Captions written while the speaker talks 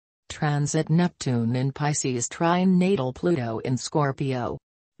transit Neptune in Pisces trine natal Pluto in Scorpio.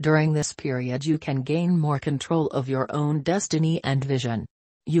 During this period you can gain more control of your own destiny and vision.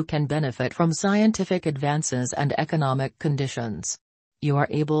 You can benefit from scientific advances and economic conditions. You are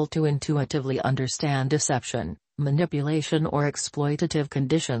able to intuitively understand deception, manipulation or exploitative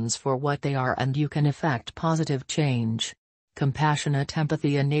conditions for what they are, and you can effect positive change. Compassionate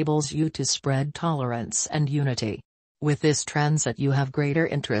empathy enables you to spread tolerance and unity. With this transit you have greater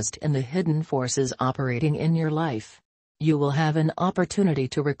interest in the hidden forces operating in your life. You will have an opportunity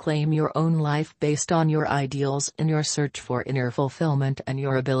to reclaim your own life based on your ideals in your search for inner fulfillment and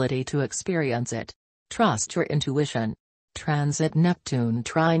your ability to experience it. Trust your intuition. Transit Neptune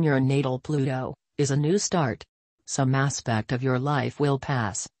trine your natal Pluto is a new start. Some aspect of your life will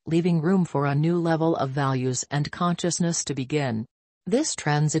pass, leaving room for a new level of values and consciousness to begin. This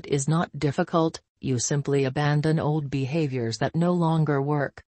transit is not difficult, you simply abandon old behaviors that no longer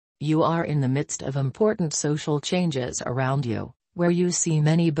work. You are in the midst of important social changes around you, where you see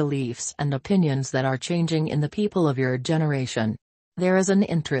many beliefs and opinions that are changing in the people of your generation. There is an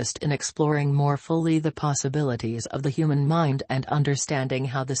interest in exploring more fully the possibilities of the human mind and understanding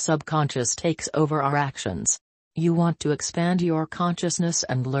how the subconscious takes over our actions. You want to expand your consciousness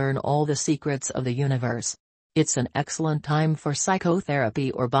and learn all the secrets of the universe. It's an excellent time for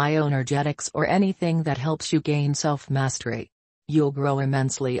psychotherapy or bioenergetics or anything that helps you gain self-mastery. You'll grow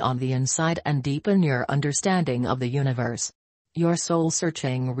immensely on the inside and deepen your understanding of the universe. Your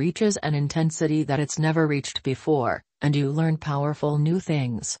soul-searching reaches an intensity that it's never reached before, and you learn powerful new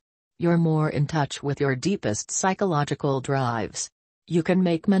things. You're more in touch with your deepest psychological drives. You can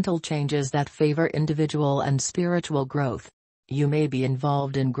make mental changes that favor individual and spiritual growth. You may be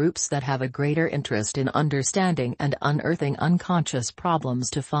involved in groups that have a greater interest in understanding and unearthing unconscious problems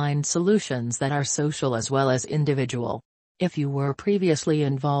to find solutions that are social as well as individual. If you were previously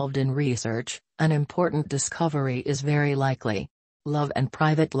involved in research, an important discovery is very likely. Love and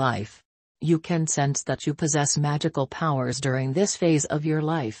private life. You can sense that you possess magical powers during this phase of your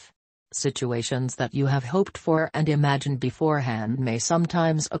life. Situations that you have hoped for and imagined beforehand may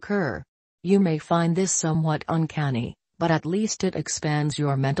sometimes occur. You may find this somewhat uncanny, but at least it expands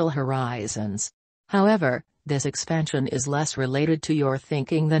your mental horizons. However, this expansion is less related to your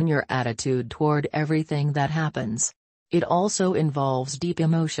thinking than your attitude toward everything that happens. It also involves deep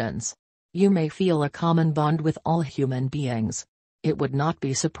emotions. You may feel a common bond with all human beings. It would not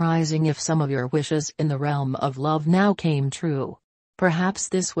be surprising if some of your wishes in the realm of love now came true. Perhaps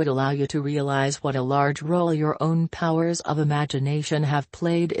this would allow you to realize what a large role your own powers of imagination have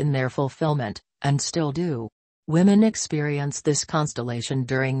played in their fulfillment, and still do. Women experience this constellation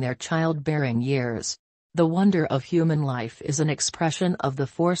during their childbearing years. The wonder of human life is an expression of the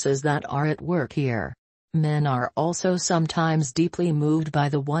forces that are at work here. Men are also sometimes deeply moved by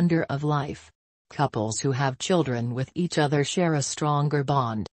the wonder of life. Couples who have children with each other share a stronger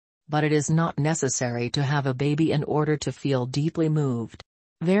bond. But it is not necessary to have a baby in order to feel deeply moved.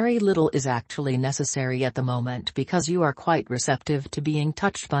 Very little is actually necessary at the moment because you are quite receptive to being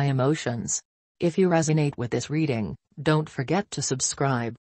touched by emotions. If you resonate with this reading, don't forget to subscribe.